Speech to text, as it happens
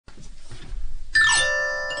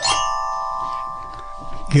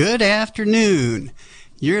Good afternoon.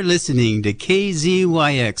 You're listening to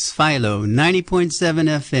KZYX Philo 90.7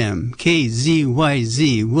 FM,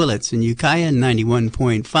 KZYZ Willits in Ukiah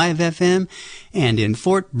 91.5 FM, and in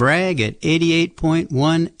Fort Bragg at 88.1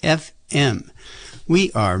 FM.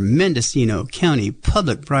 We are Mendocino County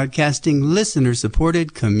Public Broadcasting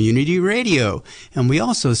listener-supported community radio, and we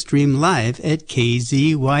also stream live at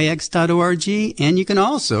kzyx.org, and you can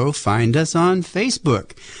also find us on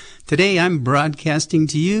Facebook. Today I'm broadcasting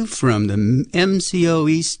to you from the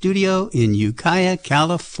MCOE studio in Ukiah,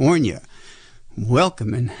 California.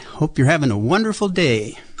 Welcome, and hope you're having a wonderful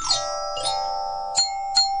day.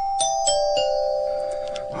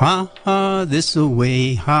 Ha ha, this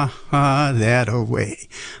away, ha ha, that away.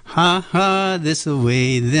 Ha ha, this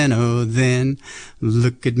away, then oh then.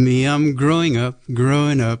 Look at me, I'm growing up,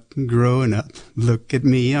 growing up, growing up. Look at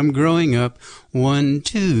me, I'm growing up. 1,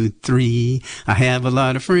 2, 3. I have a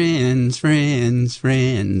lot of friends, friends,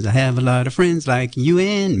 friends. I have a lot of friends like you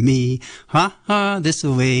and me. Ha ha, this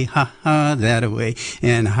away, ha ha, that away.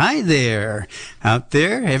 And hi there, out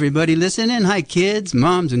there, everybody listening. Hi kids,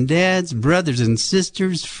 moms and dads, brothers and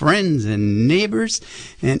sisters, friends and neighbors,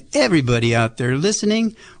 and everybody out there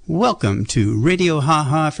listening. Welcome to Radio Ha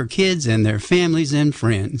Ha for kids and their families and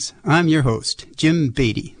friends. I'm your host, Jim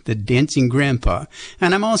Beatty, the Dancing Grandpa,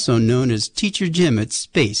 and I'm also known as Teacher Jim at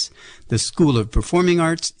SPACE, the School of Performing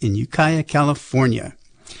Arts in Ukiah, California.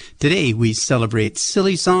 Today we celebrate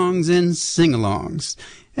silly songs and sing-alongs.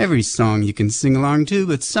 Every song you can sing along to,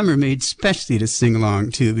 but some are made specially to sing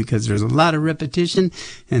along to because there's a lot of repetition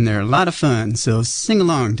and they're a lot of fun, so sing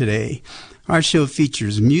along today. Our show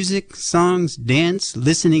features music, songs, dance,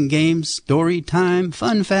 listening games, story time,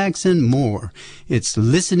 fun facts, and more. It's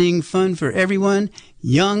listening fun for everyone,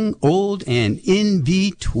 young, old, and in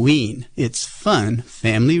between. It's fun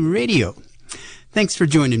family radio. Thanks for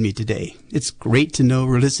joining me today. It's great to know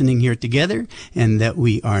we're listening here together and that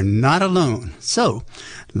we are not alone. So,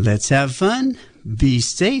 let's have fun, be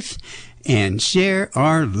safe, and share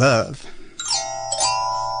our love.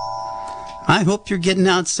 I hope you're getting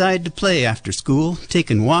outside to play after school,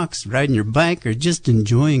 taking walks, riding your bike, or just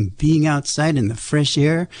enjoying being outside in the fresh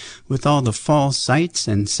air with all the fall sights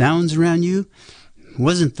and sounds around you.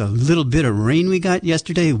 Wasn't the little bit of rain we got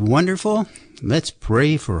yesterday wonderful? Let's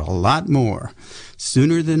pray for a lot more,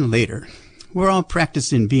 sooner than later. We're all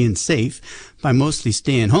practicing being safe by mostly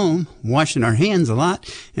staying home, washing our hands a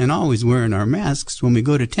lot, and always wearing our masks when we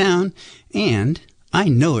go to town, and I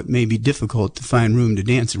know it may be difficult to find room to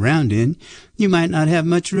dance around in. You might not have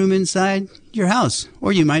much room inside your house,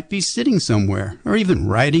 or you might be sitting somewhere, or even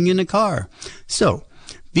riding in a car. So,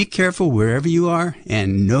 be careful wherever you are,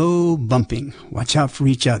 and no bumping. Watch out for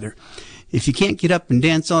each other. If you can't get up and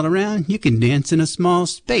dance all around, you can dance in a small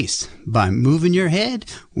space by moving your head,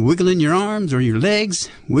 wiggling your arms or your legs,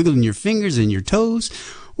 wiggling your fingers and your toes,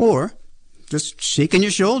 or just shaking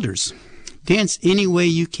your shoulders. Dance any way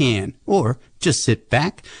you can, or just sit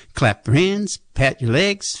back, clap your hands, pat your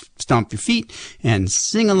legs, stomp your feet, and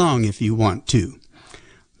sing along if you want to.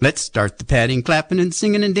 Let's start the patting, clapping, and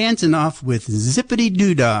singing and dancing off with Zippity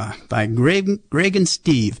Doo-Dah by Greg and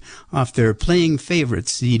Steve off their Playing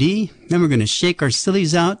Favorites CD. Then we're going to Shake Our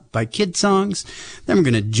Sillies Out by Kid Songs. Then we're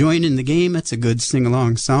going to Join in the Game. That's a good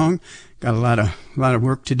sing-along song. Got a lot of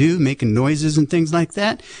work to do, making noises and things like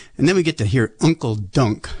that. And then we get to hear Uncle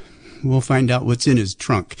Dunk. We'll find out what's in his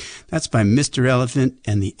trunk. That's by Mr. Elephant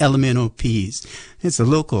and the LMNOPs. It's a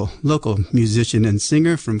local musician and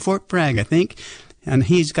singer from Fort Bragg, I think. And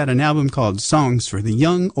he's got an album called Songs for the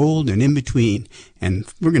Young, Old, and In Between.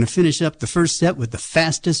 And we're going to finish up the first set with the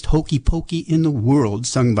fastest hokey pokey in the world,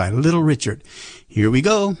 sung by Little Richard. Here we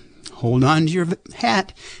go. Hold on to your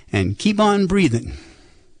hat and keep on breathing.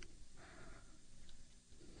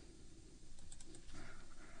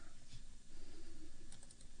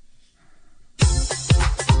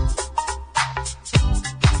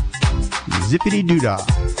 Zippity Doo-Dah.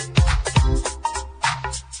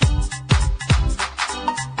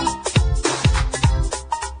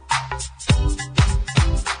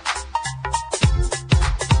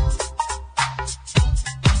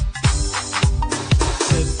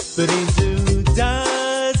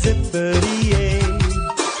 Zippity-doo-dah, zippity-yay.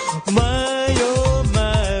 My, oh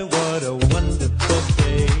my, what a wonderful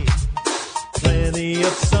day. Plenty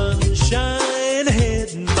of sunshine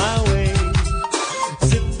heading my way.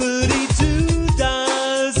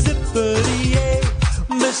 Zippity-doo-dah, zippity-yay.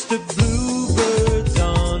 Mr. Bluebird's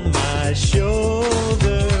on my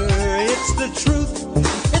shoulder. It's the truth,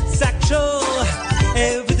 it's actual.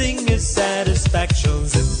 Everything is satisfaction.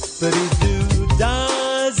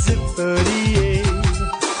 Zippity-doo-dah, zippity-yay.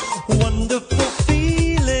 Wonderful.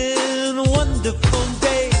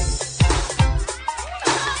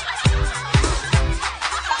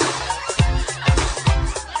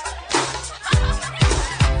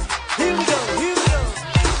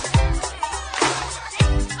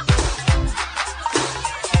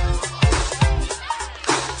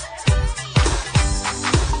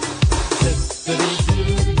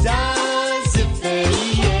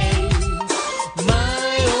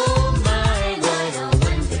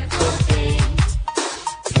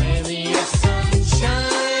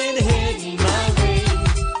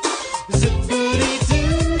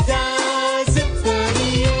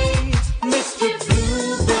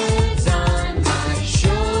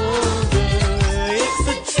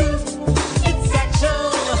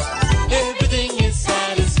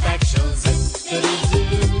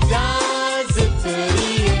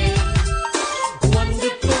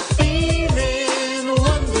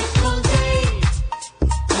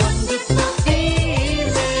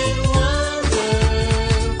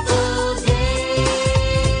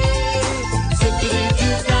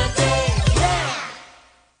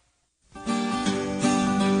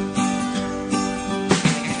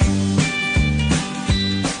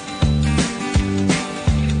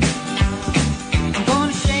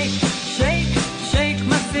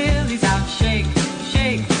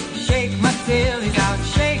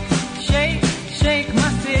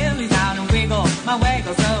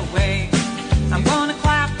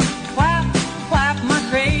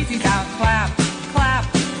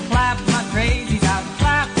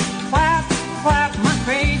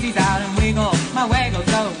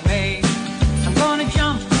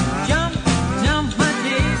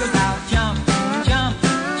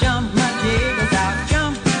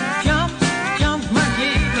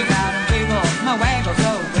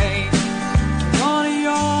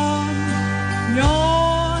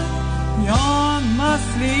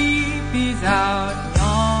 he's out.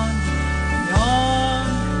 Yawn, yawn,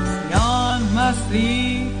 yawn, must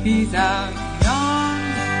sleep, he's out. Yawn,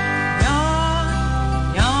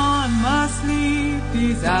 yawn, yawn, must sleep,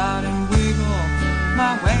 he's out. And wiggle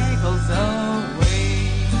my waggles away.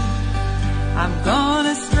 I'm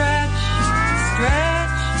gonna stretch,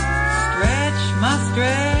 stretch, stretch my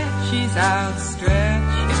stretch, he's out.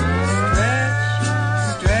 Stretch, stretch,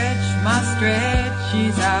 stretch my stretch,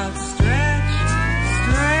 he's out. Stretch,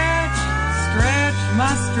 stretch, stretch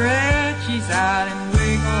my stretch, he's out. And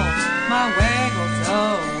wiggle my waggles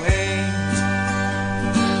away.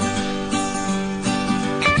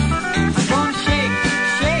 I'm gonna shake,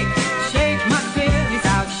 shake, shake my sillies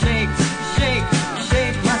out. Shake, shake,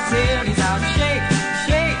 shake my sillies out. Shake,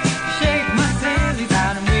 shake, shake my sillies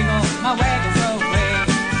out. And wiggle my waggles away.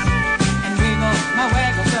 And wiggle my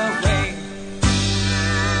waggles away.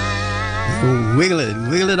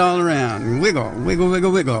 Wiggle it all around. Wiggle, wiggle,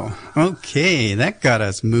 wiggle, wiggle. Okay, that got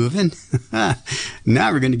us moving.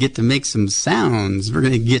 Now we're going to get to make some sounds. We're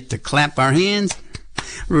going to get to clap our hands.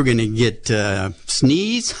 We're going to get to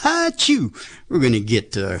sneeze. Ha-choo. We're going to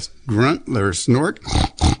get to grunt or snort.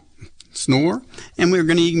 Snore. And we're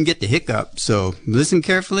going to even get to hiccup. So listen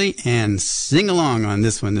carefully and sing along on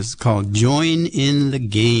this one. This is called Join in the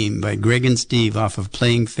Game by Greg and Steve off of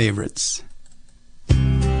Playing Favorites.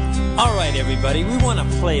 All right, everybody, we want to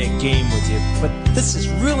play a game with you, but this is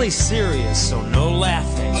really serious, so no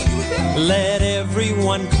laughing. Let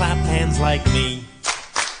everyone clap hands like me.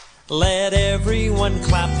 Let everyone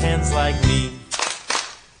clap hands like me.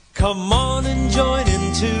 Come on and join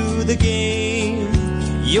into the game.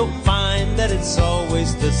 You'll find that it's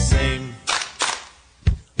always the same.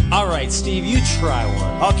 All right, Steve, you try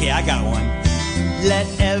one. Okay, I got one. Let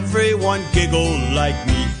everyone giggle like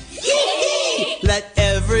me. Let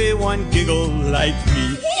everyone giggle like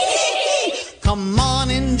me. Come on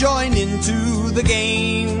and join into the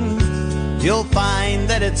game. You'll find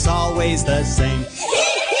that it's always the same.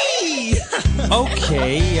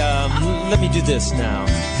 Okay, let me do this now.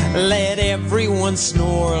 Let everyone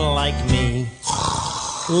snore like me.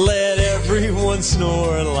 Let everyone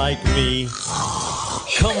snore like me.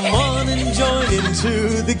 Come on and join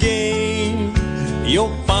into the game.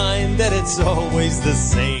 You'll find that it's always the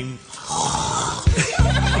same.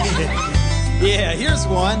 Yeah, here's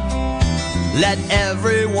one. Let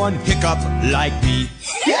everyone hiccup like me.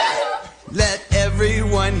 Let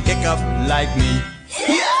everyone hiccup like me.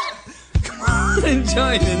 Come on and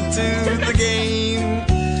join into the game.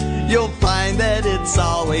 You'll find that it's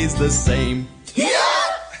always the same.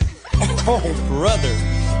 Oh, brother,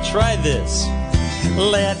 try this.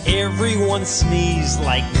 Let everyone sneeze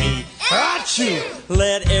like me. Achoo!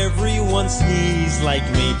 Let everyone sneeze like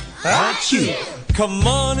me. Achoo! Come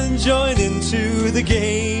on and join into the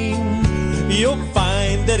game. You'll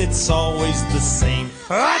find that it's always the same.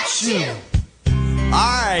 Achoo!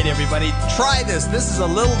 All right, everybody, try this. This is a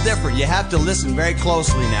little different. You have to listen very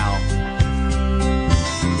closely now.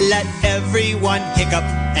 Let everyone hiccup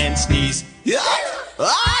and sneeze.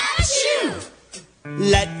 Achoo!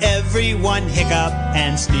 Let everyone hiccup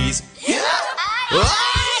and sneeze.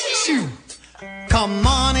 Achoo! Come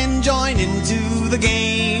on and join into the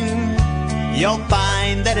game. You'll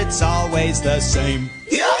find that it's always the same.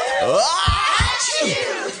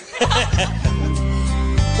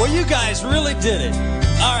 Well, you guys really did it.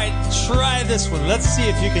 All right, try this one. Let's see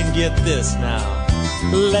if you can get this now.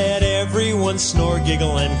 Let everyone snore,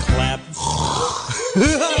 giggle, and clap.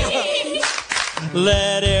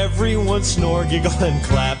 Let everyone snore, giggle, and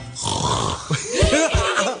clap.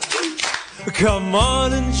 Come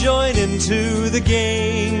on and join into the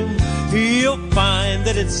game. You'll find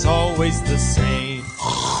that it's always the same.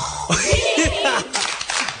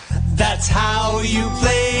 That's how you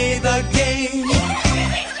play the game.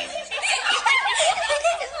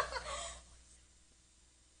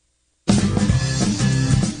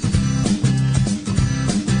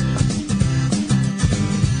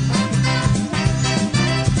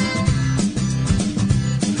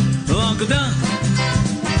 Uncle Dunk,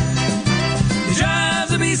 he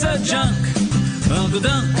drives a piece of junk. Uncle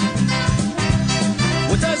Dunk,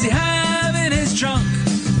 what does he have in his trunk?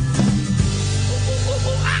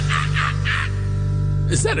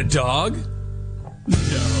 Is that a dog? No.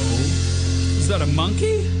 Is that a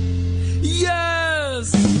monkey?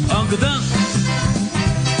 Yes! Uncle Dunk,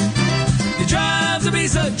 he drives a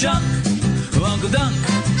piece of junk. Uncle Dunk,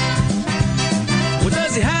 what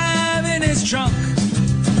does he have in his trunk?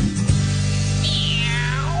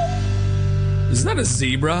 Is that a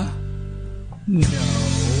zebra? No.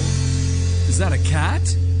 Is that a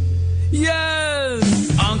cat?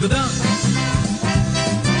 Yes! Uncle Dunk,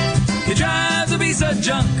 he drives a piece of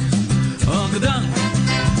junk. Uncle Dunk.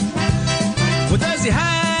 What does he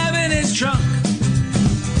have in his trunk?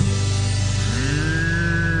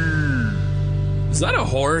 Is that a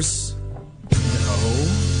horse? No.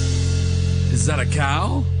 Is that a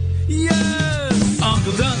cow? Yes!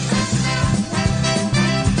 Uncle Dunk.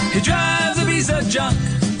 He drives a piece of junk.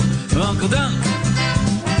 Uncle Dunk.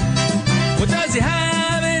 What does he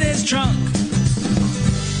have in his trunk?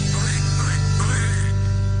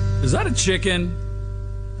 Is that a chicken?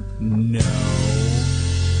 No.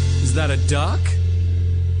 Is that a duck?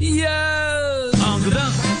 Yes! Uncle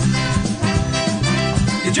Dunk.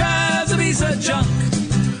 He drives a piece of junk.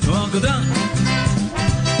 Uncle Dunk.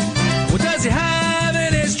 What does he have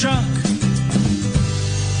in his trunk?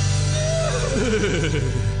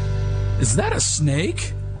 Is that a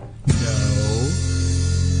snake? No.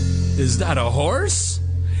 Is that a horse?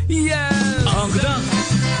 Yes! Uncle Dunk.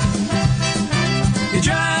 He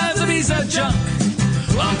drives a piece of junk.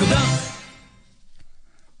 Uncle Dunk.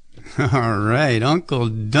 All right, Uncle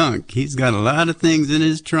Dunk. He's got a lot of things in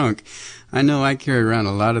his trunk. I know I carry around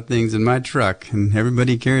a lot of things in my truck, and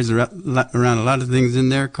everybody carries around a lot of things in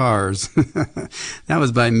their cars. That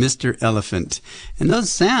was by Mr. Elephant. And those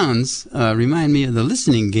sounds remind me of the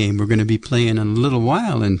listening game we're going to be playing in a little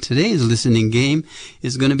while. And today's listening game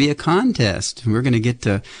is going to be a contest. We're going to get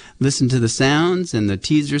to listen to the sounds and the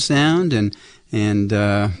teaser sound, and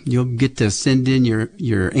you'll get to send in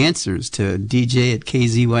your answers to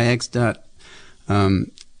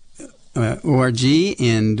dj@kzyx.org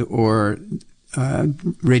and or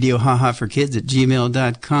Radio Haha for Kids at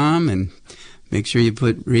gmail.com, and make sure you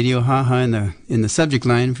put Radio Haha in the subject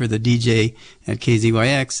line for the DJ at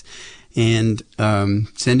KZYX, and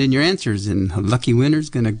send in your answers, and a lucky winner's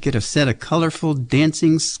going to get a set of colorful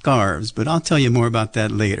dancing scarves. But I'll tell you more about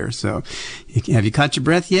that later. So, have you caught your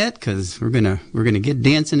breath yet? Because we're gonna get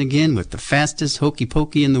dancing again with the fastest hokey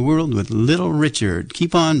pokey in the world with Little Richard.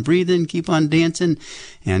 Keep on breathing, keep on dancing,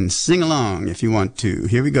 and sing along if you want to.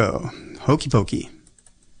 Here we go, hokey pokey.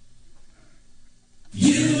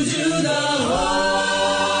 You do the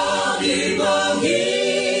hokey pokey.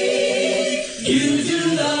 You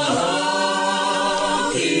do the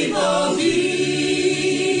hokey pokey.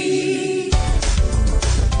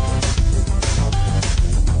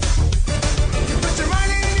 You put your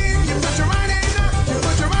right hand in, you put your right hand up, you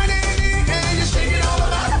put your right hand in, and you shake it all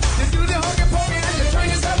about. You do the hokey pokey and you turn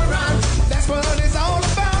yourself around. That's what it's all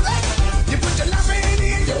about. You put your left hand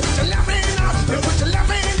in, you put your left hand up, you put your left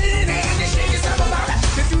hand in, and you shake yourself about.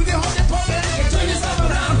 You do the hokey pokey and you turn yourself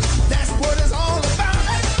around. That's what it's all about.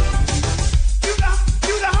 You the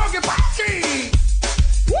hokey pokey.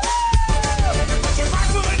 Woo! Put your right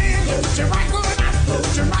foot in, you put your right foot out,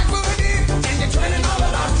 put your right foot in, and you turn it all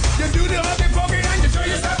about. You do the hokey pokey and you turn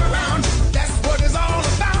yourself around. That's what it's all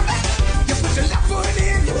about. You put your left foot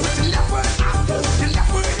in, you put your left foot out, put your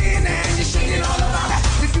left foot in, and you shake it all about.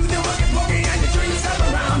 You do the hokey pokey and you turn yourself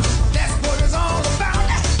around. That's what it's all about.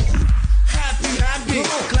 Happy, happy,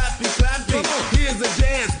 clappy, clappy. Here's a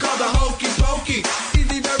dance called the hokey pokey.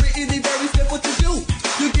 Easy, very simple to do.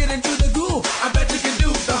 You get into the groove. I bet you can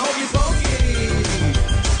do the hokey pokey.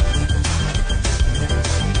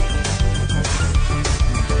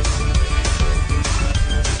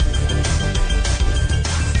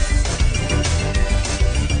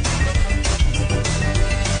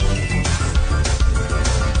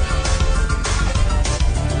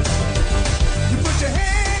 You put your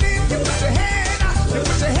head in, you put your head out, you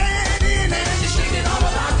put your head in, and you shake it all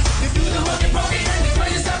about. You do the hokey pokey and you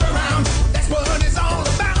turn yourself around. That's what it's all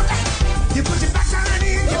about. You put your back time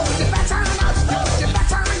in, you put your back time out, you put your back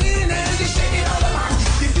time in, and you shake it all about.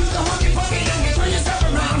 You do the hokey pokey and you turn yourself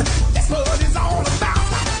around. That's what it's all about.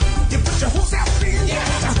 You put your whole self in, you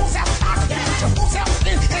put your whole self out, you put your whole self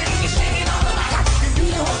in, and you shake it all about. You do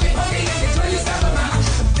the hokey pokey and you turn yourself around.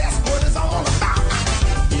 That's what it's all about.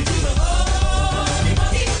 You do the hokey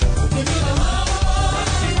pokey. You do the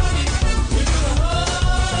hokey pokey. You do the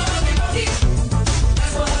hokey pokey.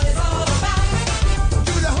 That's what it's all about.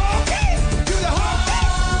 Do the hokey, do the hokey,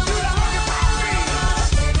 do the hokey pokey.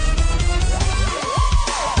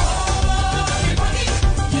 Hokey pokey.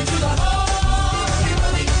 You do the hokey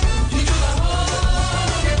pokey. You do the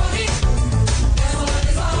hokey pokey. That's what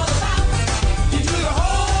it's all about. You do the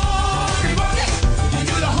hokey pokey. You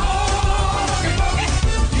do the hokey pokey.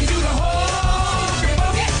 You do the hokey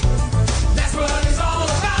pokey. That's what it's all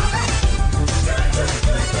about.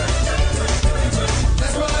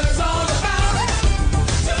 That's what it's all about.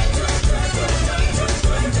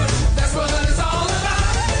 That's what it's all about.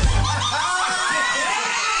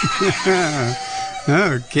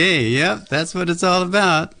 Okay, yep, that's what it's all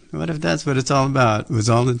about. What if that's what it's all about? It's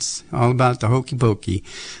all about the hokey pokey.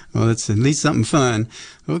 Well, it's at least something fun.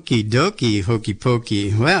 Okie dokie, hokey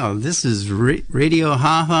pokey. Well, this is Radio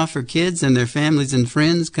Ha Ha for kids and their families and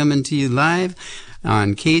friends coming to you live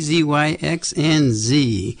on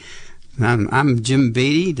KZYX-NZ. I'm Jim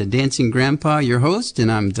Beatty, the Dancing Grandpa, your host,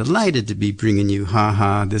 and I'm delighted to be bringing you Ha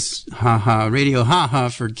Ha, this Ha Ha, Radio Ha Ha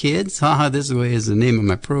for Kids. Ha Ha This Way is the name of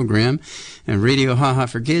my program, and Radio Ha Ha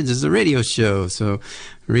for Kids is a radio show. So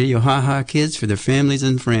Radio Ha Ha Kids for their families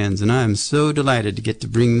and friends, and I'm so delighted to get to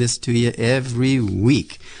bring this to you every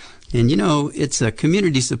week. And you know, it's a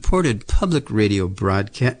community-supported public radio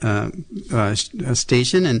broadcast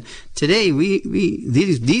station. And today,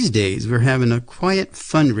 these days, we're having a quiet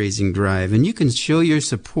fundraising drive, and you can show your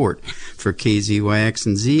support for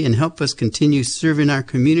KZYX-NZ and help us continue serving our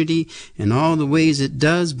community in all the ways it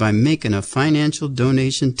does by making a financial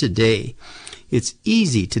donation today. It's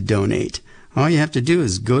easy to donate. All you have to do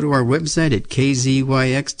is go to our website at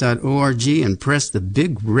kzyx.org and press the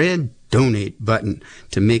big red donate button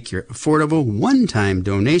to make your affordable one-time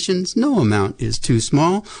donations. No amount is too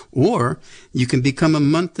small, or you can become a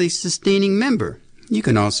monthly sustaining member. You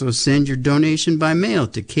can also send your donation by mail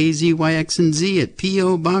to KZYX-NZ at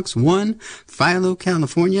P.O. Box 1, Philo,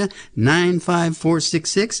 California,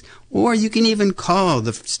 95466, or you can even call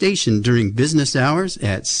the station during business hours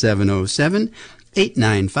at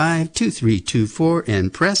 707-895-2324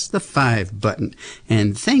 and press the 5 button.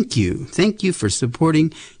 And thank you for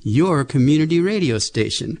supporting your community radio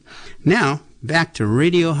station. Now, back to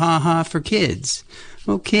Radio Ha Ha for Kids.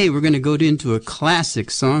 Okay, we're going to go into a classic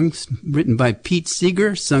song written by Pete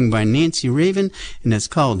Seeger, sung by Nancy Raven, and it's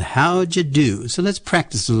called How'd You Do? So let's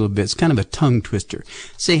practice a little bit. It's kind of a tongue twister.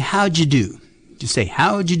 Say, how'd you do? Just say,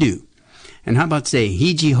 how'd you do? And how about say,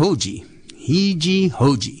 heejee hoji? Heejee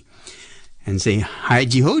hoji. And say,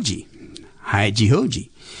 hi-ji hoji, hi-ji hoji,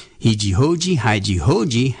 he-ji hoji, hi-ji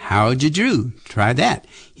hoji, how'd you do? Try that.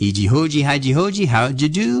 He-ji hoji, hi-ji hoji, how'd you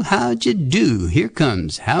do? How'd you do? Here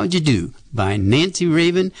comes How'd You Do by Nancy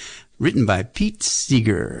Raven, written by Pete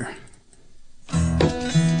Seeger.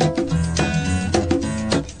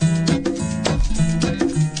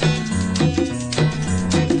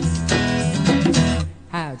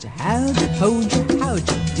 How'd you, hold you, how'd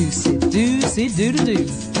you, do-si-do-si-do-do-do.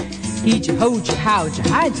 He'd you, hold you, how'd you,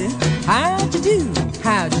 hide you, how'd you do,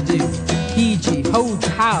 how'd you do. He'd you, hold you,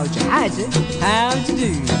 how'd you, hide you, how'd you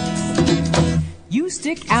do. You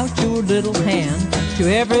stick out your little hand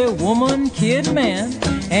to every woman, kid, man,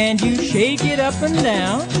 and you shake it up and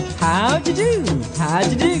down. How'd you do, how'd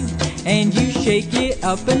you do, and you shake it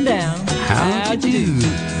up and down. How'd you do.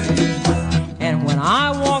 And when I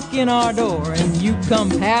walk in our door and you come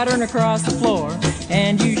pattern across the floor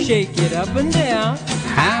and you shake it up and down.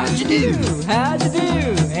 How'd you do? How'd you do?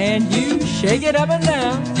 And you shake it up and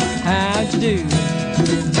down. How'd you do?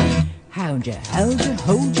 How'd you, hold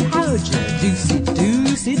you, how'd you,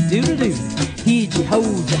 do-si-do-si-do-do-do. He'd you,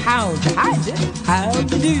 hold you, how'd you, hide you,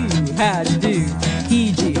 how'd you do, how'd you do.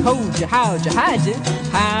 He'd you, hold you, how'd you, hide you,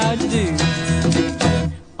 how'd you do.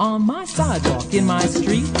 On my sidewalk in my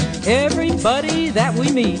street, everybody that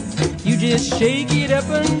we meet, you just shake it up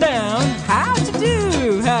and down. How'd you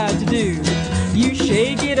do? How'd you do? You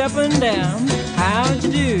shake it up and down. How'd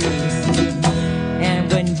you do? And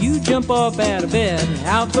when you jump up out of bed,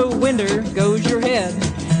 out the window goes your head,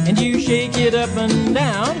 and you shake it up and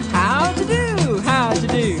down. How'd you do? How'd you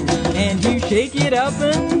do? And you shake it up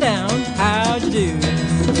and down. How'd you do?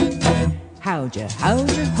 How'd you, hold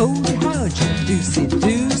you, how'd you,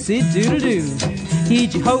 do-si-do-si-do-do-do.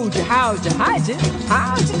 He'd you, hold you, how'd you, hide you,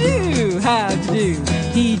 how'd you do, how'd you do.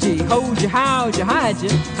 He'd you, hold you, how'd you, hide you,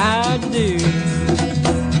 how'd you do.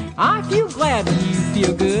 I feel glad when you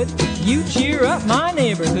feel good, you cheer up my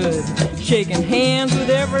neighborhood, shaking hands with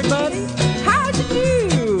everybody. How'd you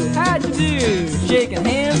do, how'd you do, shaking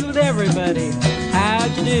hands with everybody.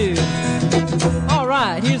 How'd you do? All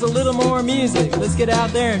right, here's a little more music. Let's get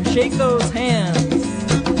out there and shake those hands.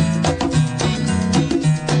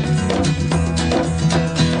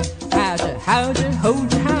 How'd you,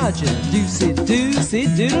 hold you, how'd you,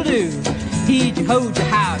 do-si-do-si-do-do-do. He'd you, hold you,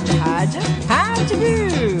 how'd you, hide you, how'd you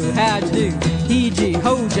do, how'd you do. He'd you,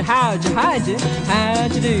 hold you, how'd you, hide you,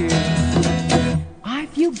 how'd you do. I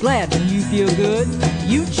feel glad when you feel good,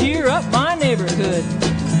 you cheer up my neighborhood,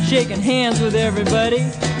 shaking hands with everybody.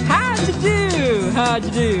 How'd you do? How'd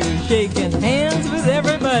you do? Shaking hands with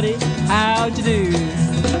everybody. How'd you do?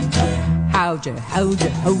 How'd you, how'd you,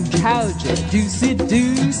 how'd you, how'd you,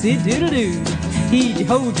 do-si-do-si-do-do-do. He'd you,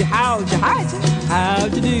 hold you, how'd you, hide you,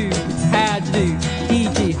 how'd you do, how'd you do.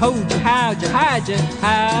 He'd you, hold you, how'd you, hide you,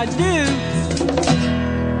 how'd you do.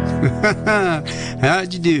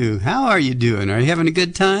 How'd you do? How are you doing? Are you having a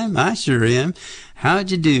good time? I sure am.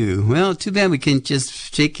 How'd you do? Well, too bad we can't just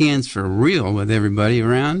shake hands for real with everybody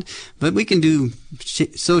around, but we can do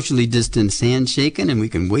socially distanced handshaking, and we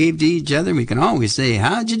can wave to each other. We can always say,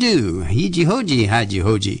 how'd you do? Heejee hoji, how'd you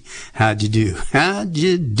hoji? How'd you do? How'd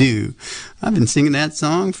you do? I've been singing that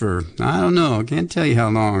song for, I don't know, I can't tell you how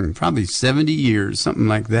long, probably 70 years, something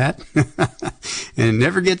like that. And it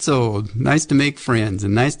never gets old. Nice to make friends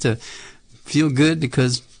and nice to feel good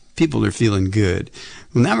because people are feeling good.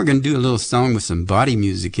 Well, now we're going to do a little song with some body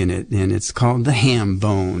music in it, and it's called The Ham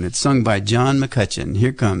Bone. It's sung by John McCutcheon.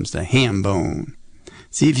 Here comes The Ham Bone.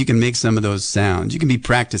 See if you can make some of those sounds. You can be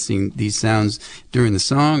practicing these sounds during the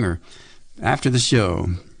song or after the show.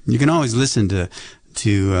 You can always listen to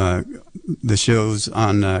the shows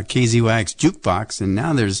on KZYX Jukebox, and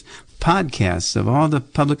now there's podcasts of all the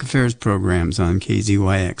public affairs programs on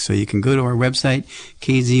KZYX. So you can go to our website,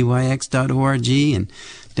 kzyx.org, and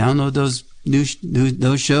download those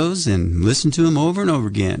those shows and listen to them over and over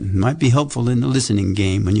again. It might be helpful in the listening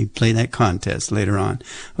game when you play that contest later on.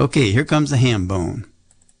 Okay, here comes The Ham Bone.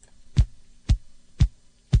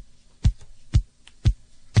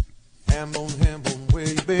 Ham bone, where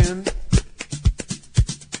you been?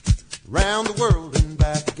 Round the world and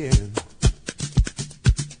back again.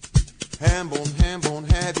 Ham bone,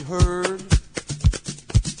 have you heard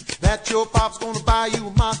that your pop's gonna buy you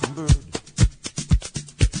a mockingbird?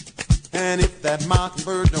 And if that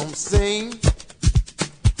mockingbird don't sing,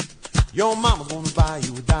 your mama's gonna buy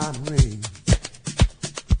you a diamond ring.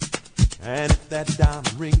 And if that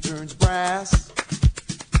diamond ring turns brass,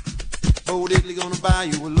 Bo Diddley gonna buy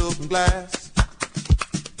you a looking glass.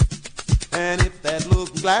 And if that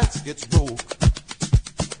looking glass gets broke,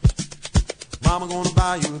 Mama gonna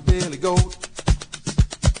buy you a billy goat.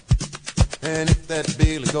 And if that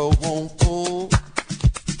billy goat won't pull,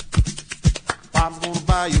 Papa's gonna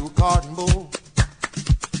buy you a cotton bull.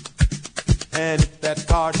 And if that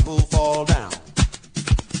cotton bull fall down,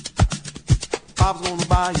 Papa's gonna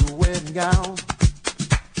buy you a wedding gown.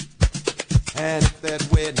 And if that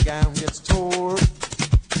wedding gown gets tore,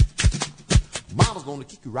 Mama's gonna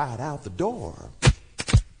kick you right out the door.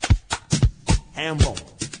 Ham bone.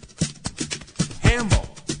 Ham bone.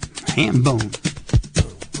 Ham bone.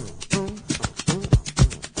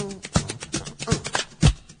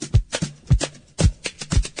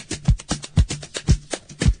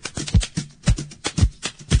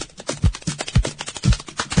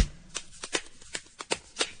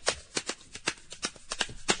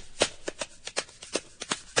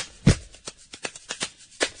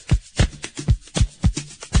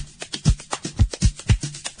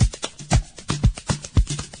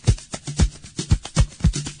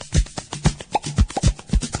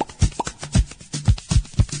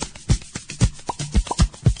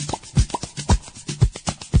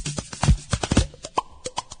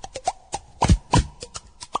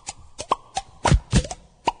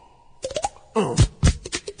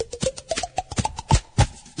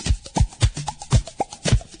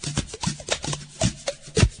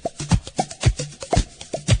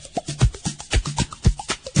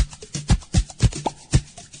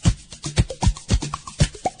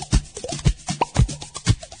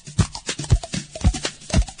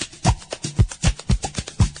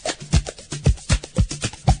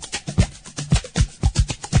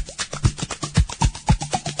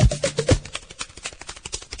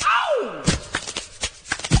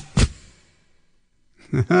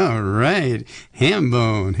 All right. Ham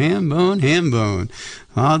bone, ham bone, ham bone.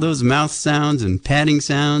 All those mouth sounds and patting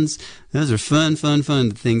sounds, those are fun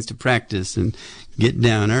things to practice and get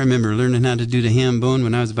down. I remember learning how to do the ham bone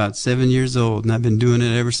when I was about 7 years old, and I've been doing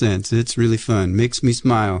it ever since. It's really fun. Makes me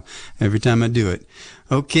smile every time I do it.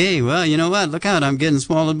 Okay, well, you know what? Look out. I'm getting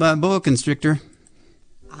swallowed by a boa constrictor.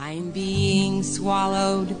 I'm being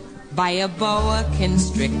swallowed by a boa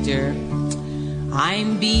constrictor.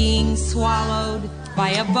 I'm being swallowed by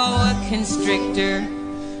a boa constrictor.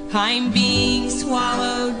 I'm being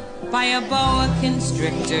swallowed by a boa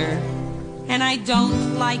constrictor, and I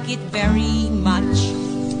don't like it very much.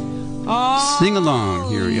 Oh, sing along,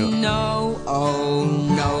 here we go. No, oh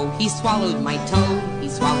no, he swallowed my toe, he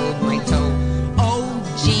swallowed my toe. Oh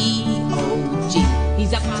gee,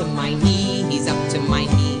 he's up to my knee, he's up to my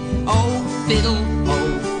knee. Oh fiddle,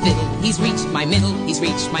 he's reached my middle, he's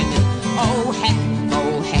reached my middle. Oh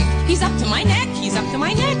heck, he's up to my neck, he's up to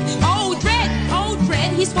my neck. Oh dread,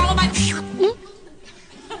 he swallowed my...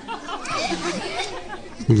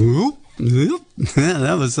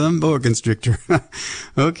 That was some boa constrictor.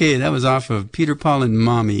 Okay, that was off of Peter, Paul and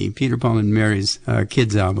Mommy, Peter, Paul and Mary's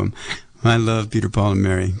kids album. I love Peter, Paul, and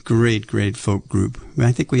Mary. Great, great folk group.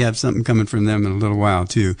 I think we have something coming from them in a little while,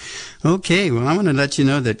 too. Okay, well, I want to let you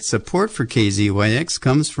know that support for KZYX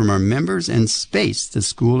comes from our members and SPACE, the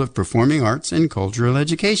School of Performing Arts and Cultural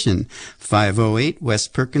Education, 508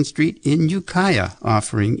 West Perkins Street in Ukiah,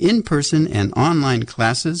 offering in-person and online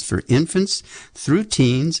classes for infants through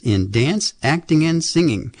teens in dance, acting, and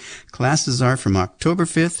singing. Classes are from October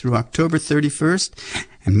 5th through October 31st.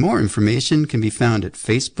 And more information can be found at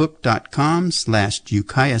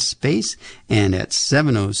facebook.com/Ukiah Space and at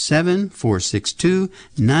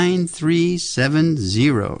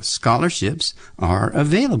 707-462-9370. Scholarships are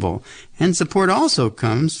available. And support also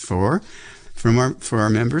comes from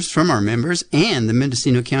our members and the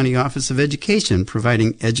Mendocino County Office of Education,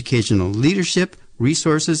 providing educational leadership,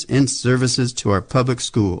 resources, and services to our public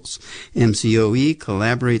schools. MCOE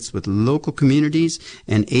collaborates with local communities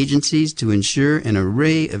and agencies to ensure an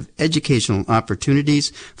array of educational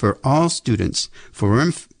opportunities for all students.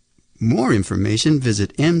 For more information,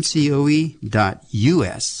 visit mcoe.us.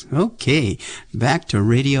 Okay, back to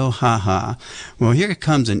Radio Ha-Ha. Well, here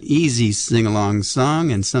comes an easy sing-along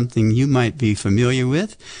song and something you might be familiar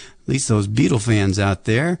with. At least those Beatle fans out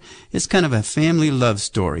there. It's kind of a family love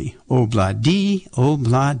story. Obla-dee,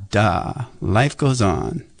 obla-da. Life goes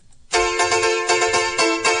on.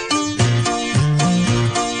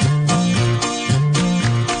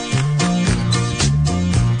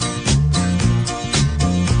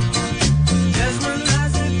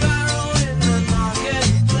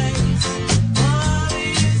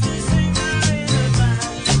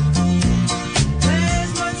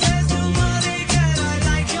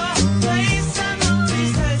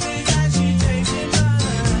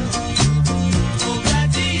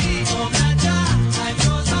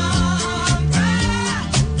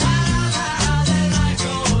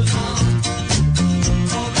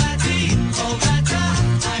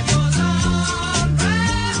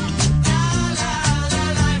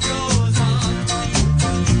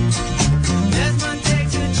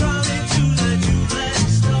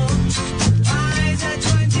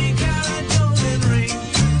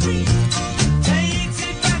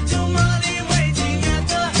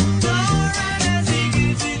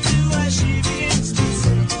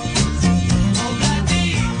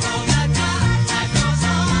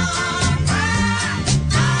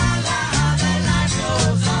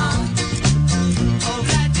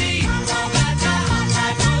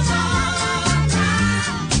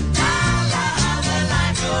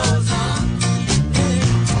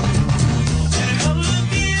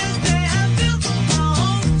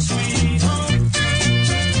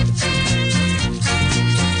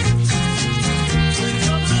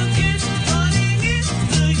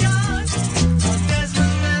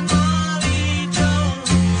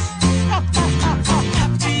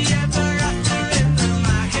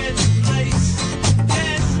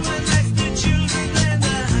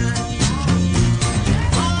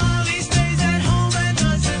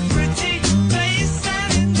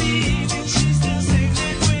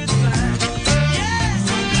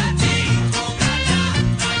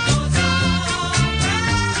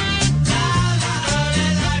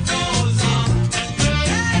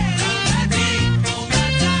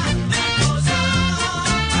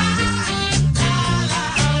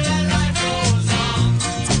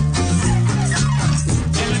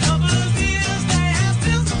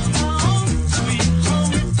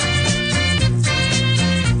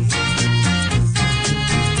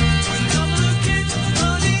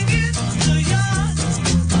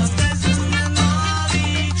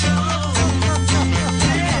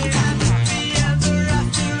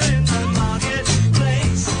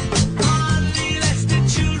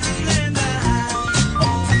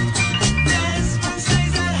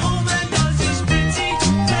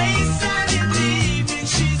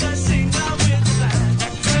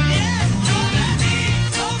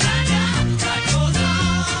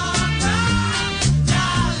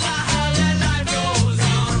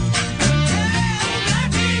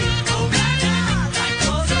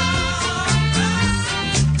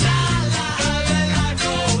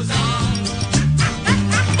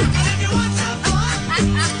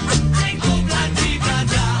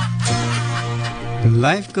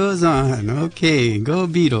 Life goes on. Okay, go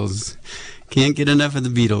Beatles. Can't get enough of the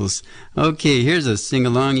Beatles. Okay, here's a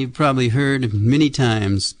sing-along you've probably heard many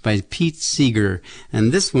times by Pete Seeger.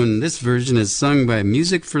 And this version is sung by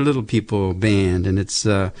Music for Little People Band, and it's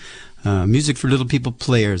Music for Little People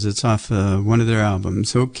Players. It's off one of their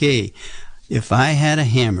albums. Okay, If I Had a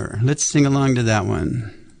Hammer. Let's sing along to that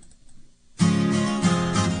one.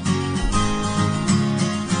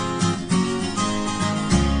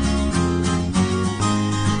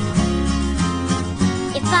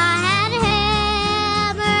 If I had a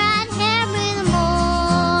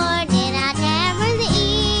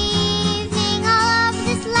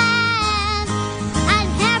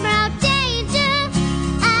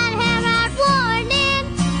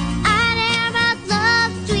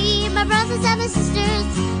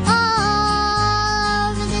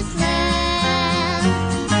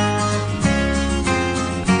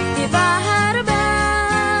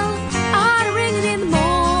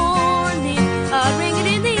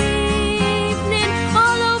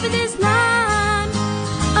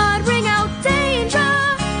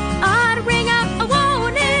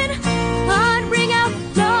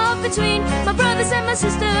my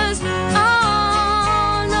sisters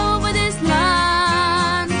all over this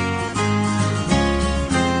land.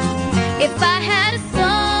 If I had a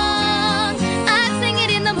song, I'd sing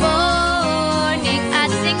it in the morning, I'd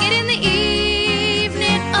sing it in the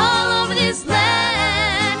evening, all over this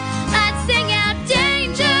land. I'd sing out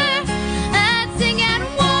danger, I'd sing out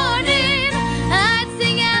warning, I'd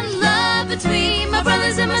sing out love between my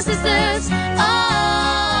brothers and my sisters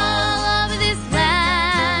all over this land.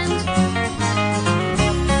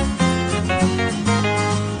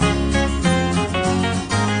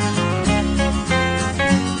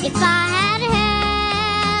 If I had a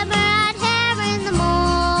hammer, I'd hammer in the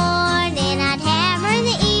morning, I'd hammer in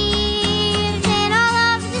the evening,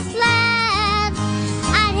 all over this land.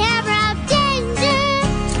 I'd hammer out danger,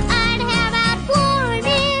 I'd hammer out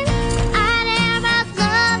warning, I'd hammer out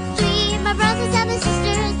love between my brothers and my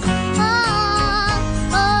sisters all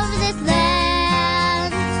over this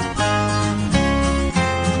land.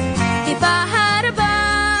 If I had a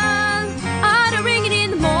bell, I'd ring it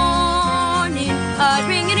in the morning, I'd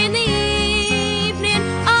ring it in the evening,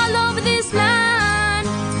 all over this land.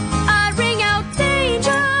 I'd ring out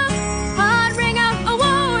danger, I'd ring out a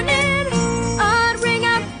warning, I'd ring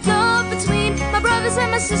out love between my brothers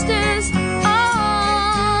and my sisters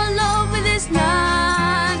all over this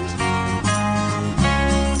land.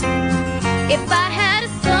 If I had a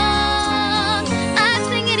song, I'd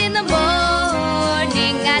sing it in the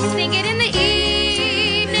morning, I'd sing it in the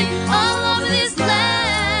evening, all over this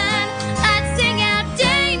land. I'd sing out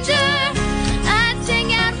danger, I'd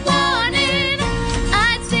sing out warning,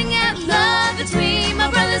 I'd sing out love between my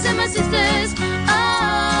brothers and my sisters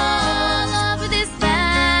all over this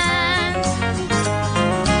land.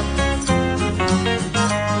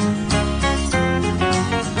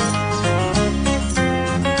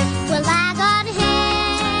 Well, I got a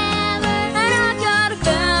hammer, and I got a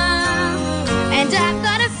bell, and I've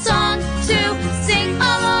got a song to sing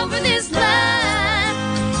all over this land.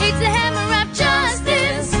 It's a hammer of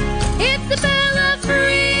justice, it's the bell of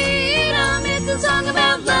freedom, it's a song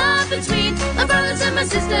about love between my brothers and my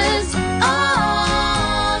sisters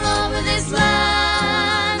all over this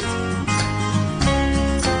land.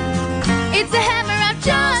 It's a hammer of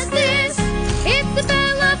justice, it's the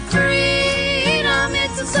bell of freedom,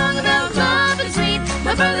 it's a song about love between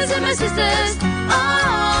my brothers and my sisters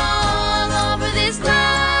all over this land.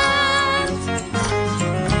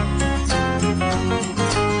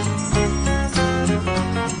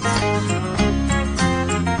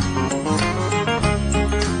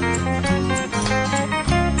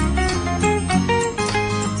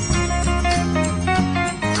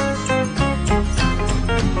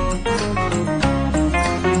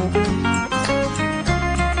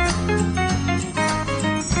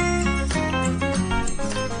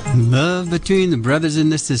 Love between the brothers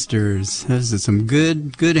and the sisters. Those are some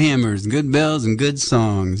good hammers, good bells, and good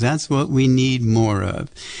songs. That's what we need more of.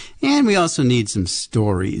 And we also need some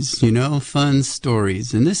stories, you know, fun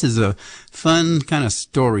stories. And this is a fun kind of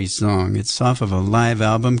story song. It's off of a live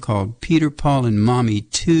album called Peter, Paul, and Mommy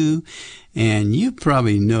 2. And you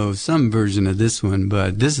probably know some version of this one,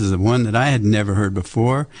 but this is the one that I had never heard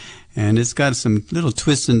before. And it's got some little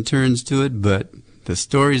twists and turns to it, but the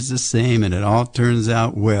story's the same, and it all turns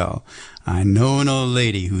out well. I know an old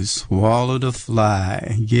lady who swallowed a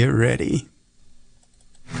fly. Get ready.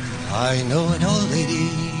 I know an old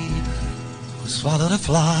lady who swallowed a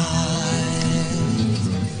fly.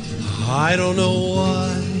 I don't know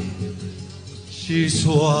why she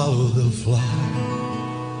swallowed the fly.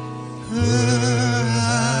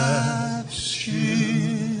 Perhaps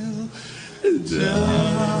she'll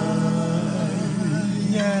die.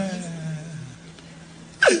 Yeah.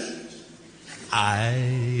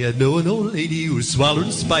 I know an old lady who swallowed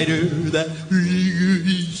a spider that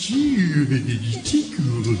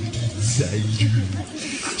tickled inside her.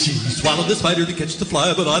 She swallowed the spider to catch the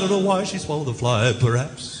fly, but I don't know why she swallowed the fly.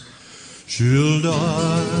 Perhaps she'll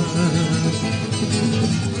die.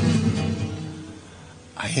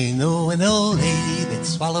 I know an old lady that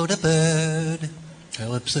swallowed a bird.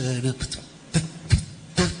 How absurd.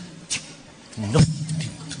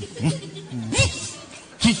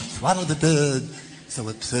 She swallowed the bird, so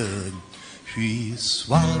absurd. She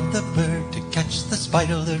swallowed the bird to catch the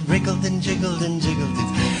spider that wriggled and jiggled and jiggled.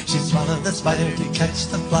 She swallowed the spider to catch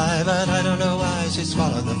the fly, but I don't know why she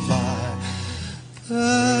swallowed the fly.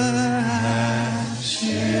 Perhaps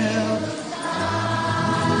she'll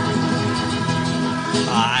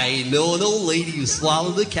I know an old lady who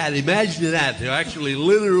swallowed a cat. Imagine that. They actually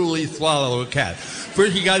literally swallow a cat.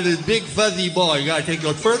 First, you got this big fuzzy ball. You got to take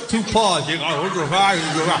your first two paws. You got to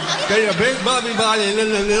get a big bubby body and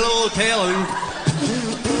then a little tail.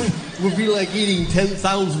 would be like eating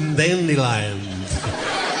 10,000 dandelions.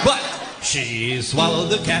 But she swallowed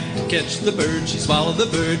the cat to catch the bird. She swallowed the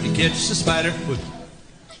bird to catch the spider.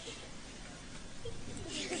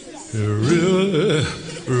 Really?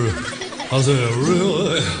 I said,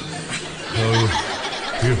 really?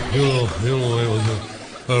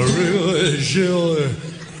 Really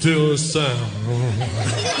to sound.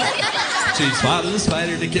 She swallowed the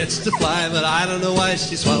spider to catch the fly, but I don't know why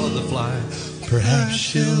she swallowed the fly. Perhaps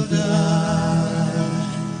she'll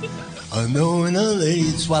die. I know when a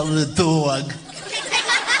lady swallowed a dog.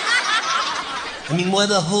 I mean, what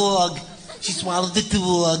a hog. She swallowed the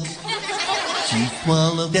dog. She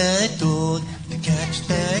swallowed that dog to catch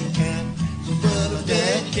that cat. She swallowed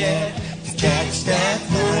that cat to catch that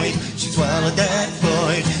boy. She swallowed that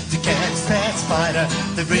boy to catch that spider.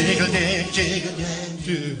 The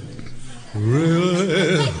wriggle-dig-jiggle-dig.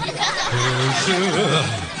 Really?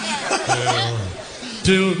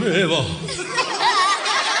 To river.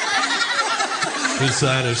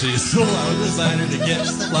 Decided she swallowed the spider to catch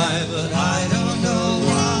the fly, but I don't know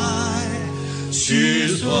why she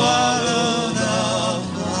swallowed the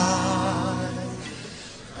fly.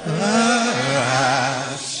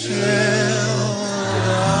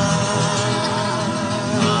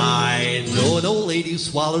 I know an old lady who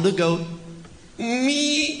swallowed a goat.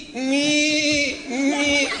 Me.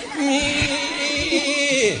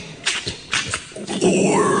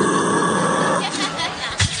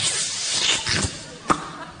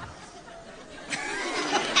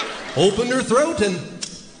 Opened her throat and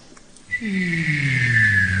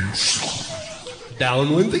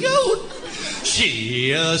down went the goat.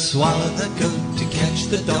 She swallowed the goat to catch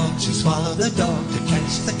the dog. She swallowed the dog to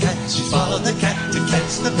catch the cat. She swallowed the cat to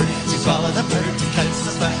catch the bird. She swallowed the bird to catch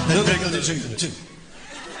the spider. Really?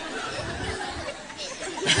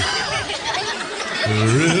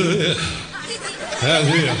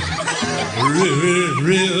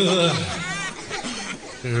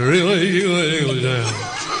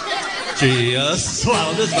 She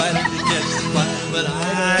swallowed the spider to catch the fly, but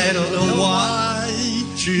I don't know why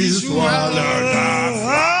she swallowed the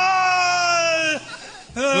fly.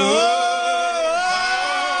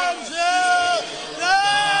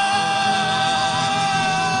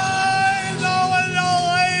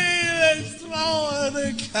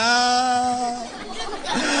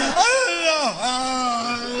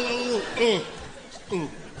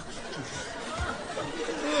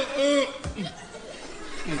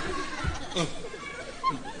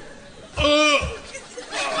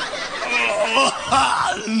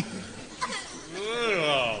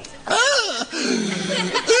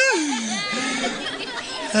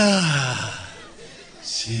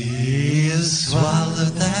 She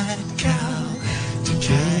swallowed that cow to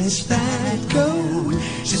catch that goat.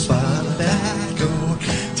 She swallowed that goat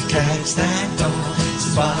to catch that dog. She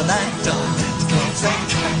swallowed that dog to catch that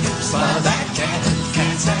cat. She swallowed that cat to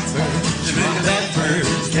catch that bird. She swallowed that bird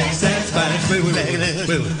to catch that spider.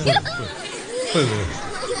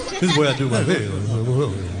 This is the way I do my hair.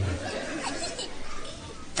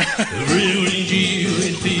 Really chill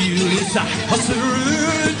and feel inside. I said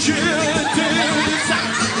really chill and feel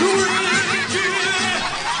inside. Really chill.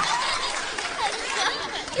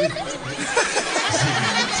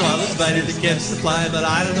 Swallowed the spider to catch the fly, but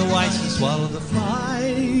I don't know why she swallowed the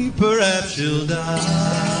fly. Perhaps she'll die.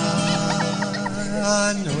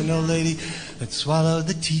 I know no lady that swallowed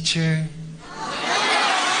the teacher.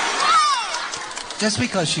 Just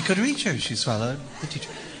because she could reach her, she swallowed the teacher.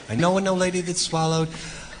 I know no lady that swallowed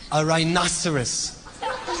a rhinoceros.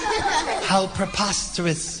 How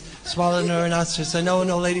preposterous. Swallowed a rhinoceros. I know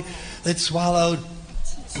no lady that swallowed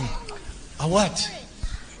a what?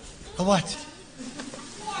 A what?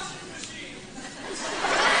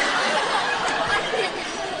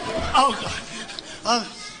 Oh, God.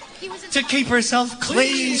 To keep herself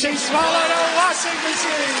clean, she swallowed a washing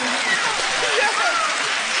machine. Yes.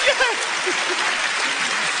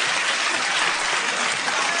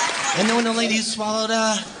 I know no lady who swallowed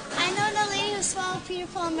I know the lady who swallowed Peter,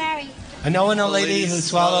 Paul, and Mary. I know no lady who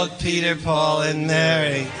swallowed Peter, Paul, and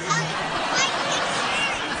Mary.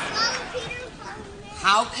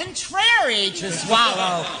 How contrary to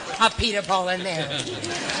swallow a Peter, Paul, and Mary.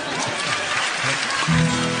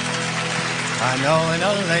 I know an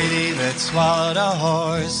old lady that swallowed a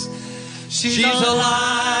horse. She's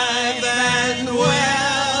alive and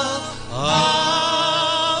well,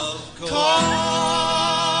 of course.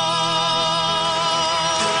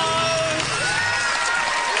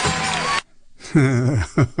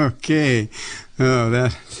 Okay. Oh,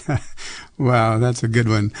 wow, that's a good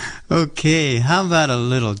one. Okay, how about a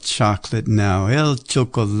little chocolate now? El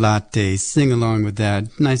chocolate. Sing along with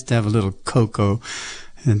that. Nice to have a little cocoa.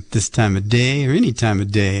 at this time of day or any time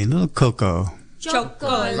of day. Little Coco.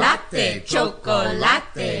 Chocolate, chocolate,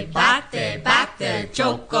 bate, bate,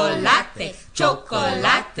 chocolate,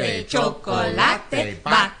 chocolate, chocolate,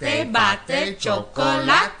 bate, bate,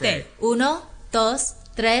 chocolate. 1, 2,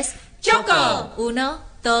 3, Choco. 1,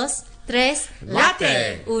 2, 3,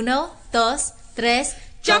 Latte. 1, 2, 3,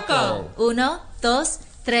 Choco. 1, 2,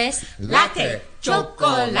 3, Latte.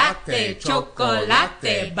 Chocolate, chocolate,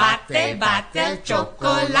 bate, bate,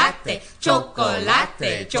 chocolate,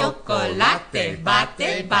 chocolate, chocolate,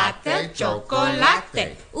 bate, bate,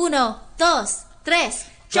 chocolate. 1, 2, 3,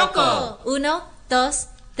 Choco. 1, 2,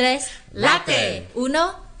 3, Latte. 1,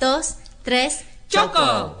 2, 3,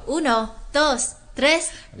 Choco. 1, 2, 3,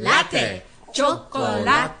 Latte.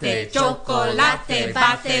 Chocolate, chocolate, bate,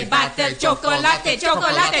 bate, chocolate, chocolate,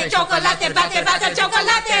 chocolate, bate, bate,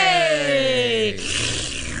 chocolate.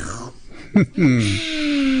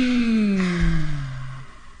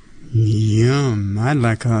 Yum. I'd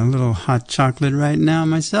like a little hot chocolate right now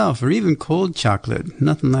myself, or even cold chocolate.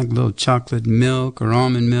 Nothing like a little chocolate milk or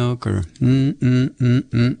almond milk or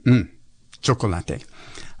chocolate.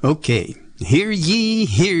 Okay. Hear ye,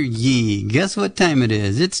 hear ye. Guess what time it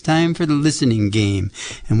is? It's time for the listening game.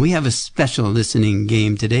 And we have a special listening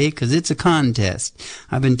game today because it's a contest.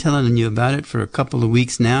 I've been telling you about it for a couple of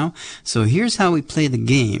weeks now. So here's how we play the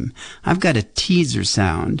game. I've got a teaser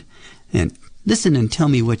sound. And listen and tell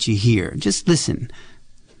me what you hear. Just listen.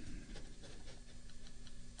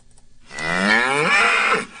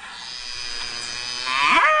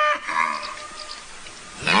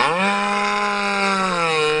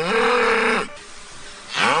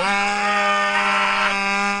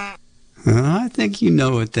 I think you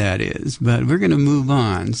know what that is, but we're going to move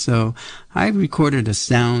on. So I recorded a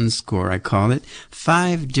sound score, I call it,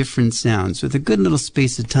 5 different sounds with a good little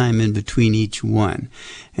space of time in between each one.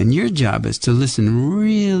 And your job is to listen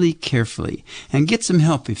really carefully and get some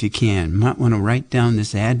help if you can. Might want to write down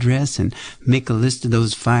this address and make a list of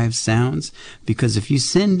those 5 sounds, because if you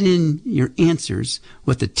send in your answers,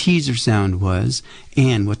 what the teaser sound was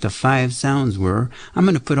and what the 5 sounds were, I'm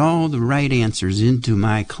going to put all the right answers into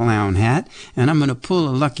my clown hat, and I'm going to pull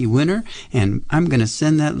a lucky winner, and I'm going to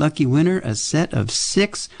send that lucky winner a set of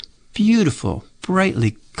 6 beautiful,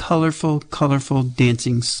 brightly colorful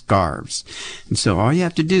dancing scarves. And so all you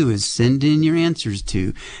have to do is send in your answers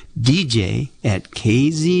to dj@kzyx.org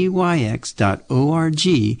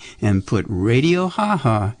and put Radio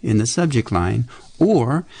Haha in the subject line,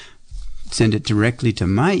 or send it directly to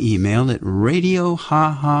my email at Radio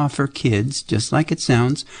Haha for Kids, just like it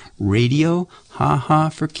sounds, Radio Haha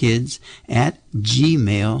for Kids @gmail.com,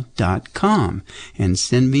 and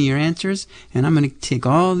send me your answers. And I'm going to take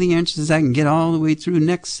all the answers I can get all the way through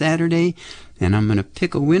next Saturday, and I'm going to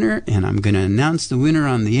pick a winner, and I'm going to announce the winner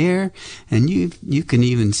on the air. And you can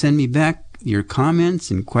even send me back your comments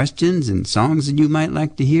and questions and songs that you might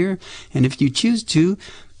like to hear. And if you choose to,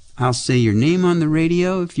 I'll say your name on the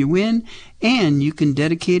radio if you win, and you can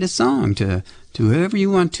dedicate a song to whoever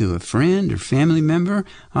you want to, a friend or family member.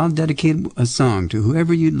 I'll dedicate a song to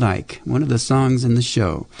whoever you'd like, one of the songs in the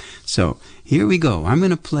show. So here we go. I'm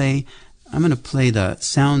going to play the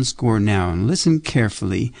sound score now, and listen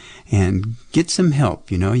carefully and get some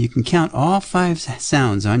help. You know, you can count all 5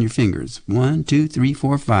 sounds on your fingers. 1, 2, 3,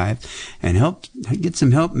 4, 5, and get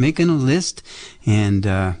some help making a list, and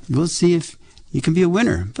we'll see if you can be a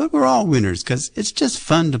winner. But we're all winners because it's just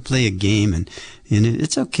fun to play a game, and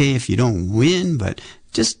it's okay if you don't win, but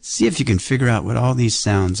just see if you can figure out what all these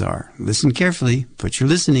sounds are. Listen carefully. Put your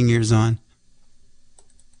listening ears on.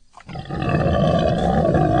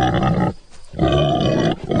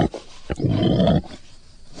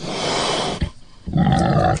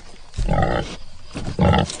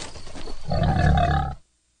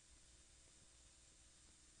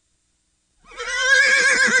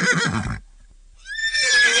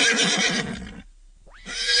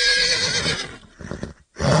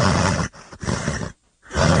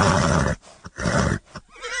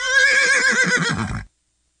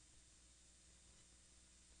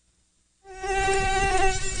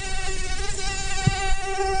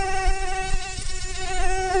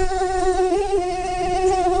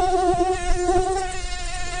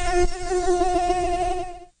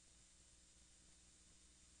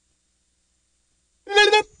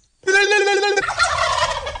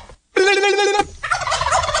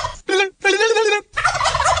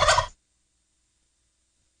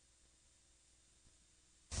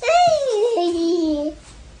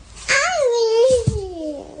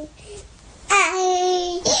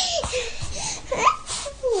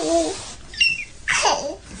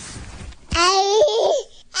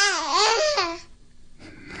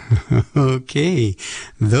 Okay,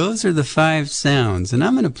 those are the 5 sounds, and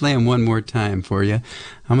I'm going to play them one more time for you.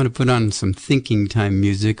 I'm going to put on some thinking time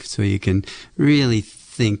music so you can really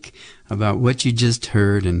think about what you just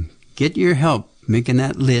heard and get your help making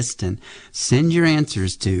that list and send your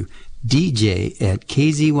answers to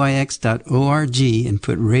dj@kzyx.org and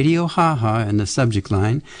put Radio Haha in the subject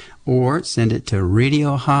line, or send it to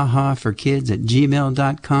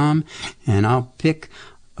radiohahaforkids@gmail.com, and I'll pick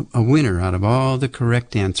a winner out of all the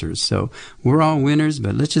correct answers. So we're all winners,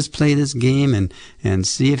 but let's just play this game and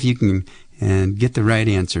see if you can and get the right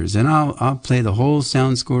answers. And I'll play the whole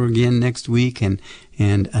sound score again next week and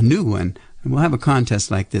a new one. And we'll have a contest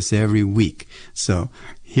like this every week. So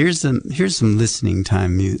here's some listening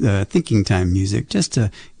time, thinking time music, just to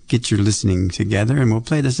get your listening together. And we'll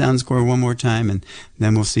play the sound score one more time, and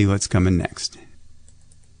then we'll see what's coming next.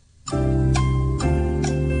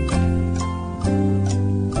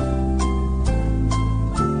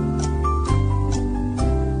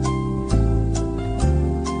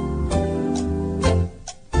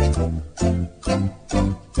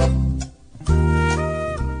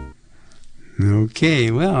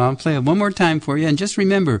 Okay, well, I'll play it one more time for you. And just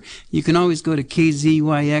remember, you can always go to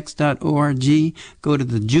kzyx.org, go to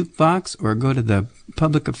the jukebox, or go to the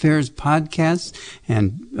Public Affairs Podcasts,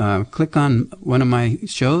 and click on one of my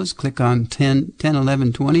shows. Click on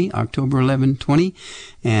 10/11/20, October 11/20,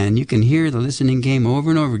 and you can hear the listening game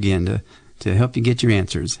over and over again to help you get your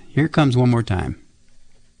answers. Here it comes one more time.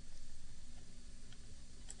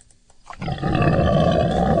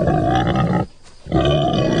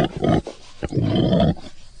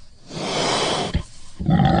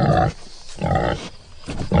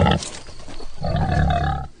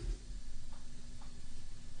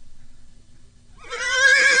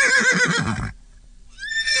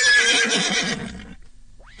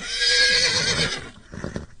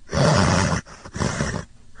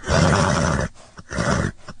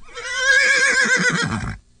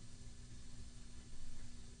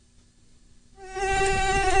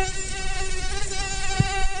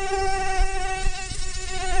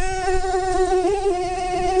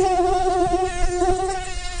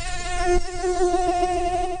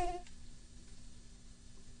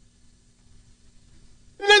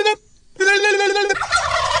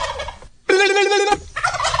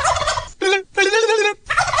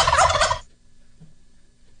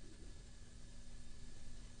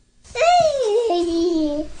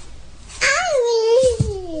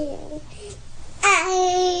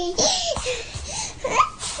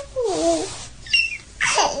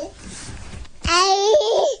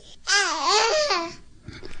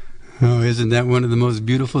 Oh, isn't that one of the most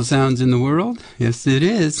beautiful sounds in the world? Yes, it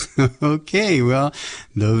is. Okay, well,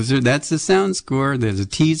 that's the sound score. There's a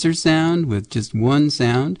teaser sound with just one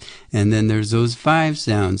sound, and then there's those 5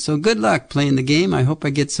 sounds. So good luck playing the game. I hope I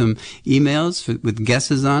get some emails with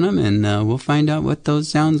guesses on them, and we'll find out what those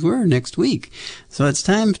sounds were next week. So it's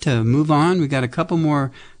time to move on. We got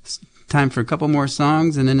time for a couple more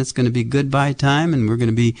songs, and then it's going to be goodbye time, and we're going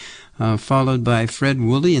to be followed by Fred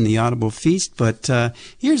Woolley and the Audible Feast. But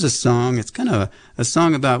here's a song. It's kind of a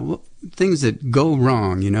song about things that go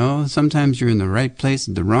wrong, you know. Sometimes you're in the right place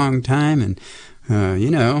at the wrong time, and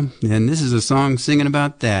and this is a song singing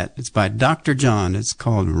about that. It's by Dr. John. It's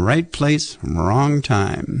called Right Place, Wrong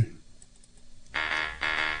Time.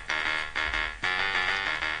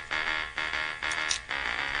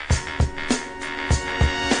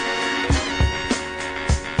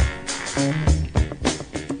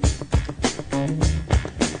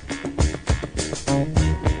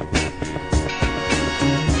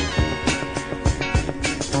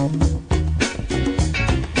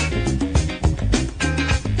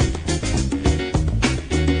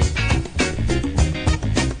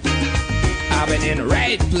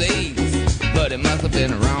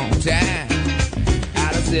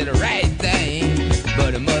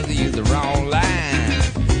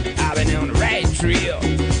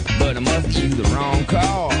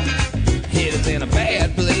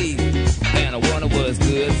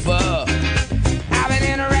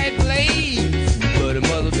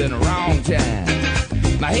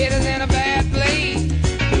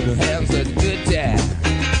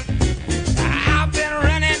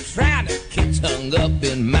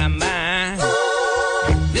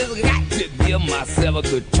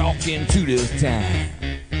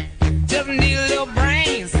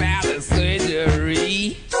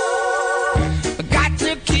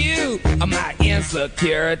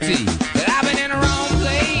 Security. But I've been in the wrong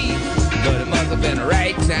place, but it must have been the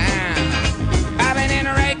right time. I've been in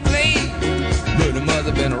the right place, but it must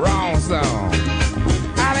have been the wrong song.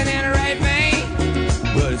 I've been in the right vein,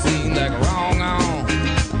 but it seems like a wrong on.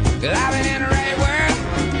 Cause I've been in the right world,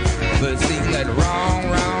 but it seems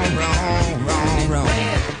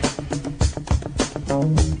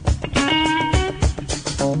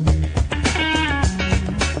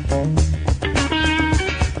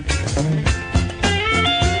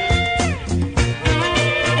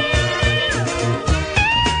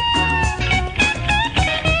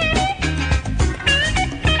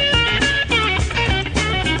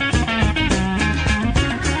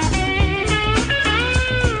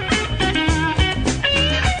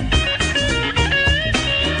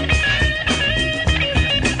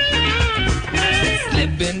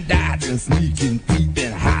creeping, sneaking,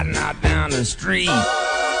 peeping, hiding out down the street.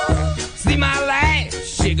 See my life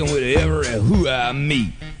shaking with every who I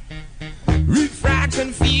meet. Refract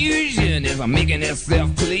confusion if I'm making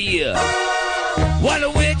itself clear. Wonder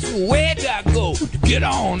which way do I go to get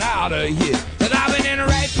on out of here? Cause I've been in the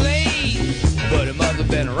right place, but it must have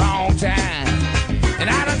been the wrong time. And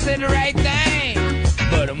I done said the right thing,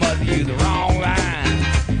 but I must have used the wrong line.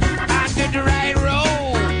 I took the right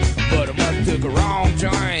road, but I must have took a wrong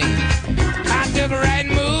turn. I took a right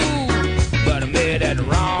move, but I made it at the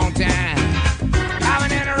wrong time. I've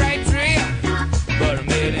been in the right trip, but I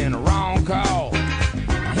made it in the wrong call.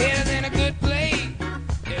 Head is in a good place,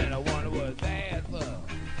 and I wonder what's bad for.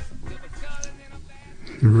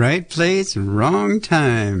 Right place, wrong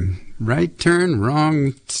time. Right turn,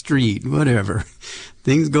 wrong street, whatever.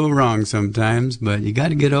 Things go wrong sometimes, but you got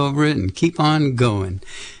to get over it and keep on going.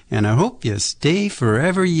 And I hope you stay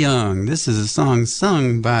forever young. This is a song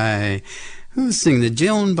sung by, who's singing it?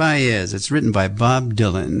 Joan Baez. It's written by Bob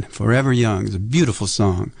Dylan. Forever Young. It's a beautiful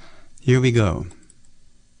song. Here we go.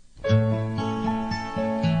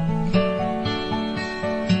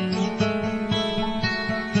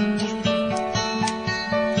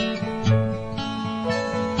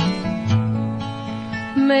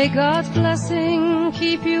 May God's blessing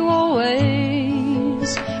keep you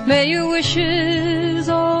always. May your wishes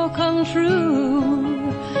all come true.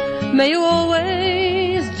 May you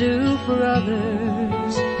always do for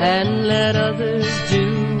others and let others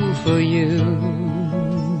do for you.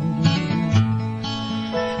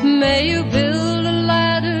 May you build a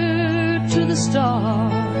ladder to the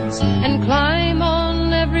stars and climb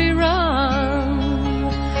on every rung.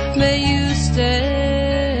 May you stay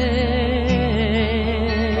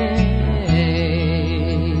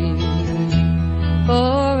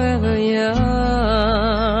forever young.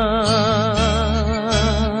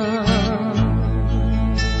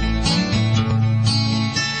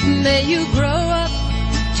 May you grow up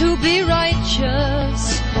to be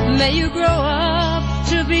righteous. May you grow up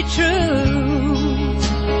to be true.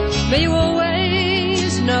 May you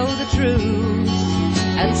always know the truth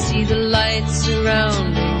and see the light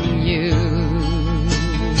surrounding you.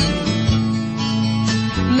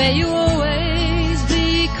 May you always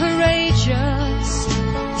be courageous.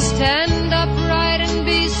 Stand upright and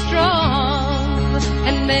be strong,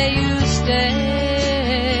 and may you stay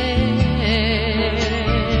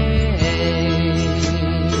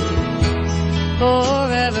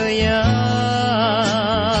forever young.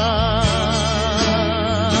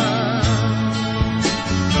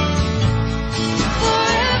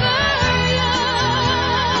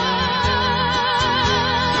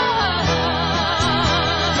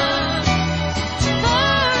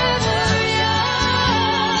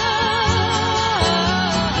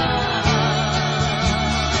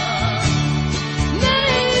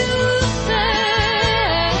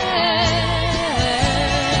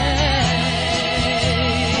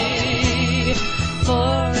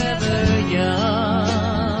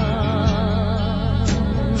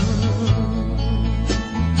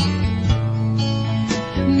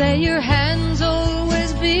 May your hands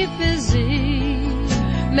always be busy.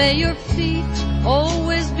 May your feet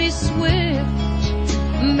always be swift.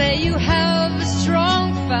 May you have a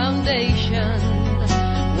strong foundation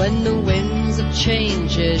when the winds of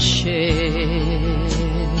change shift.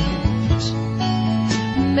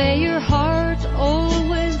 May your heart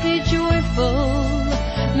always be joyful.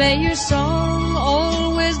 May your song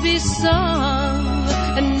always be sung.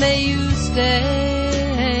 And may you stay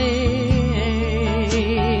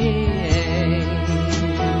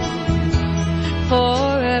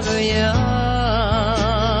forever young.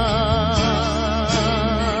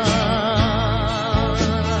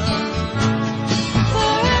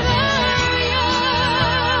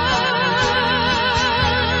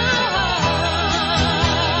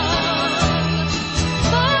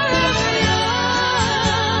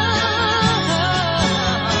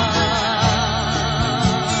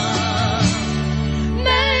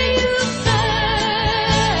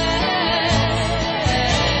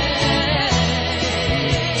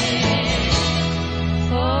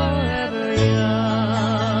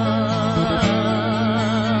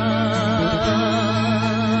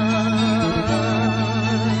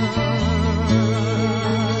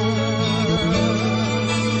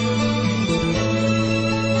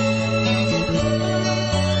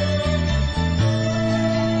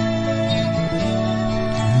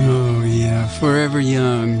 Forever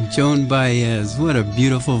Young, Joan Baez. What a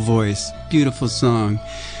beautiful voice, beautiful song.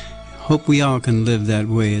 Hope we all can live that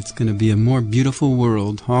way. It's going to be a more beautiful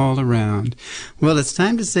world all around. Well, it's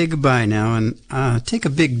time to say goodbye now, and take a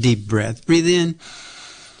big deep breath. Breathe in,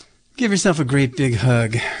 give yourself a great big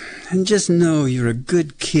hug, And just know you're a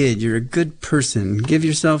good kid. You're a good person. Give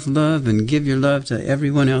yourself love and give your love to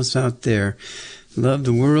everyone else out there. Love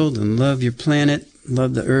the world and love your planet.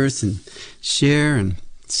 Love the earth and share and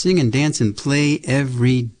sing and dance and play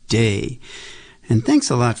every day. And thanks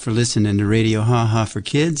a lot for listening to Radio Ha Ha for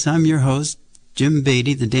Kids. I'm your host, Jim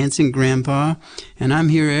Beatty, the Dancing Grandpa, and I'm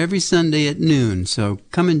here every Sunday at noon. So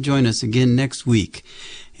come and join us again next week.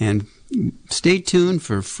 And stay tuned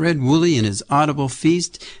for Fred Woolley and his Audible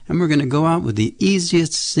Feast, and we're going to go out with the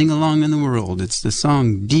easiest sing-along in the world. It's the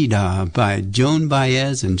song Dee-Dah by Joan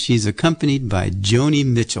Baez, and she's accompanied by Joni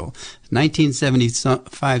Mitchell.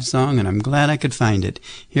 1975 song, and I'm glad I could find it.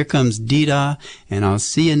 Here comes Dee-Dah, and I'll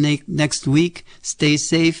see you next week. Stay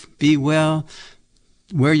safe, be well,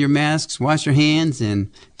 wear your masks, wash your hands,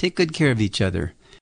 and take good care of each other.